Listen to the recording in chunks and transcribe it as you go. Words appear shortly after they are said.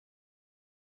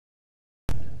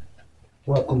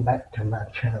Welcome back to my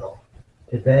channel.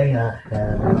 Today I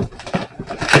have a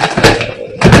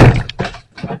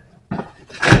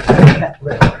cat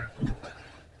litter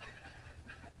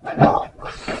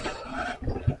box.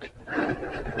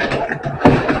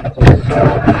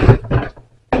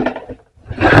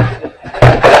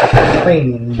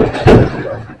 Cleaning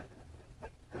system.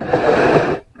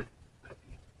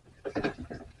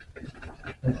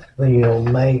 It's the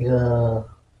Omega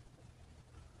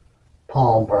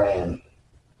Palm brand.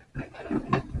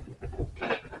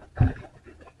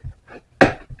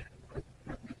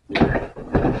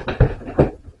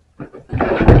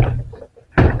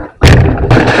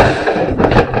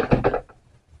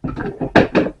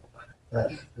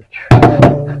 That's the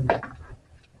tray.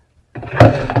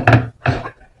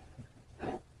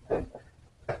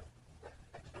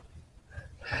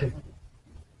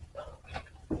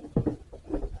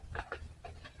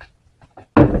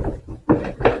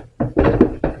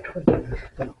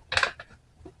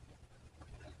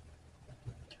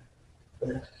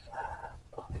 This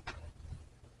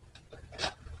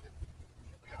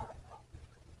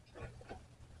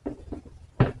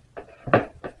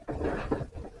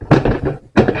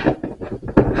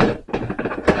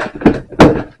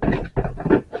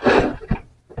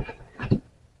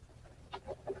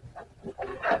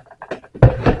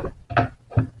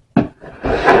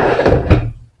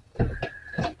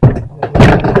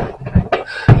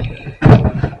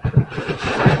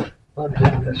I'll do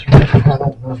this right. I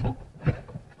don't know.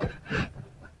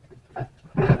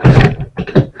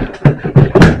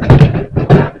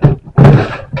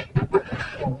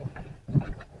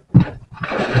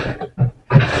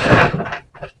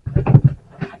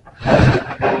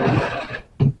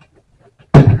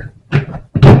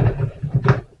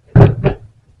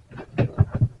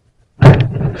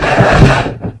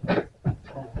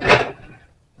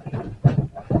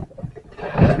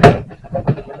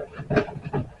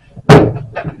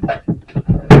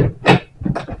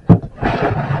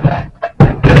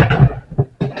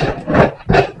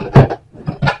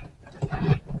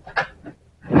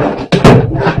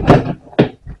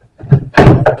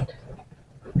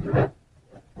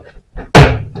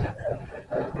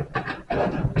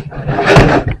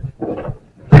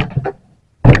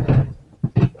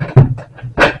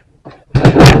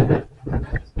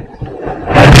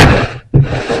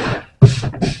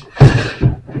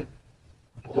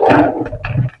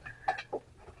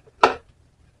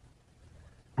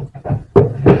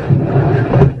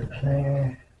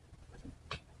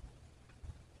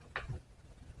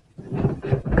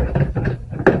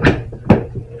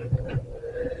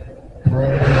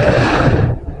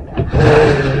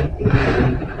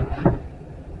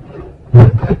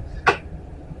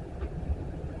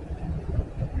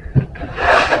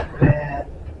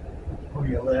 For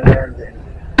your litter, then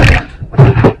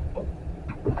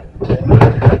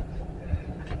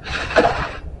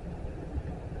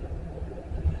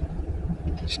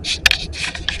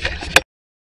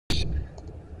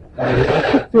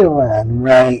feline,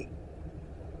 right?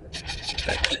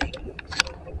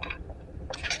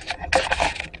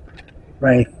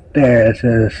 Right there it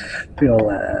says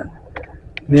feline,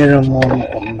 minimum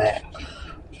or max.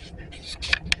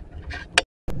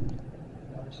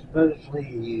 Supposedly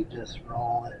you just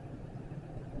roll it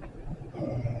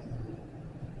and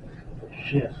it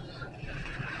shifts.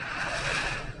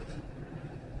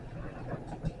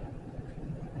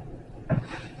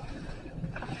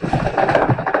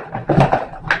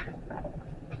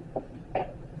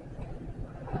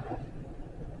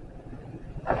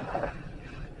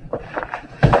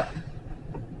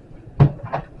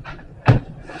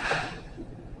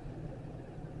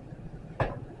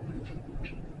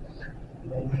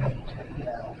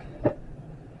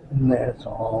 And there's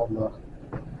all the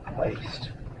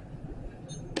waste.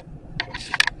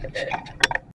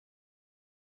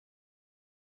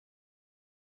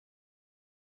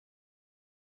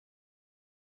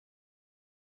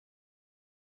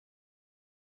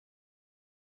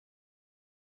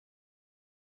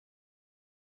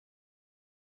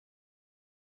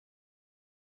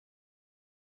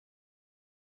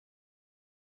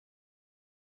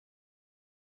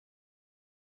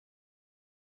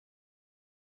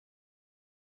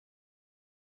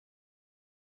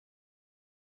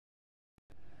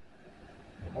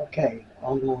 Okay,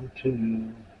 I'm going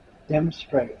to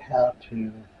demonstrate how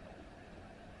to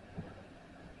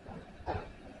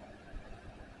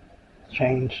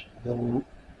change the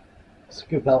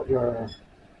scoop out your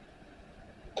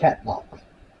cat box.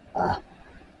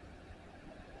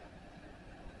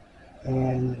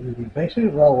 And you basically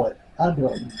roll it. I do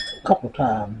it a couple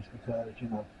times because, you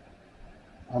know,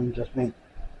 I'm just me.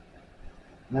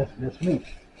 That's me.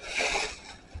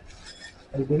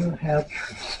 They do have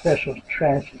special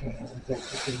trash cans that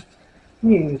you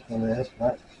can use for this,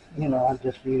 but you know, I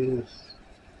just use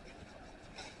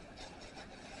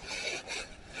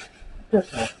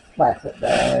just a plastic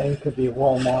bag. It could be a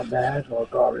Walmart bag or a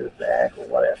garbage bag or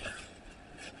whatever.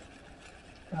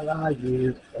 But I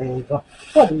use a,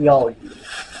 what do y'all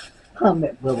use?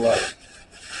 Comment below.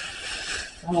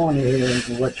 I want to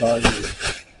hear what y'all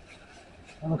use.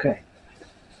 Okay.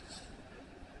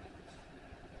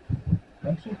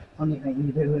 Basically, only thing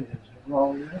you do is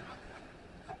roll it,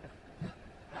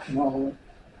 and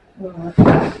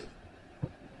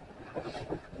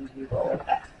you roll it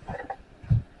back.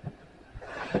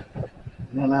 And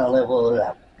then I level it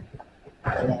up.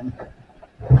 And then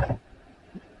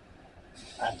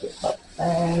I get my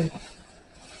bag.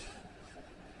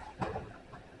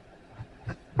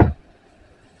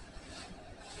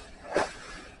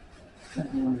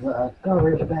 And a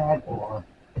garbage bag or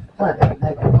plastic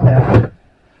bag or whatever.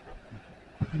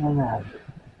 And I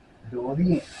do it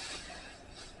again.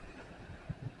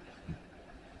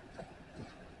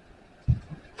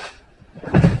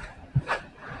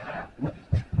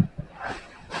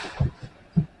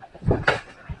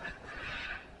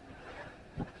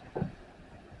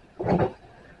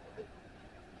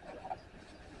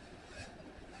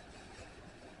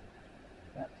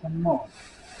 Got some more.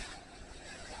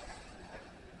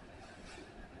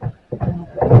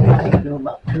 Do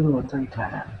about 2 or 3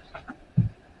 times.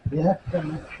 You have to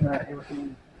make sure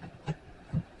everything.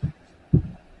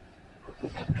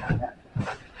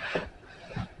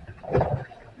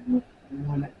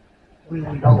 When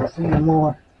you don't see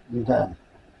anymore, you're done.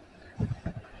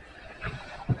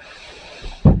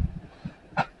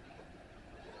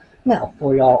 Now,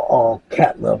 for y'all all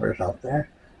cat lovers out there,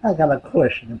 I got a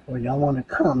question for you. I want to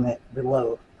comment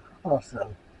below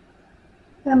also.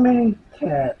 How many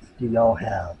cats do y'all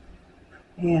have?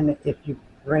 And if you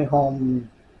bring home,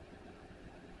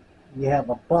 you have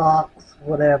a box,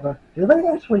 whatever, do they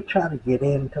actually try to get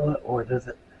into it, or is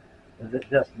it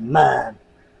just mine?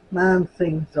 Mine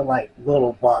seems to like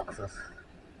little boxes.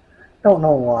 Don't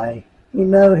know why. You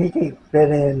know he can't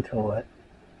fit into it,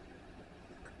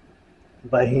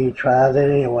 but he tries it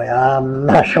anyway. I'm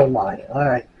not sure why.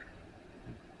 Alright.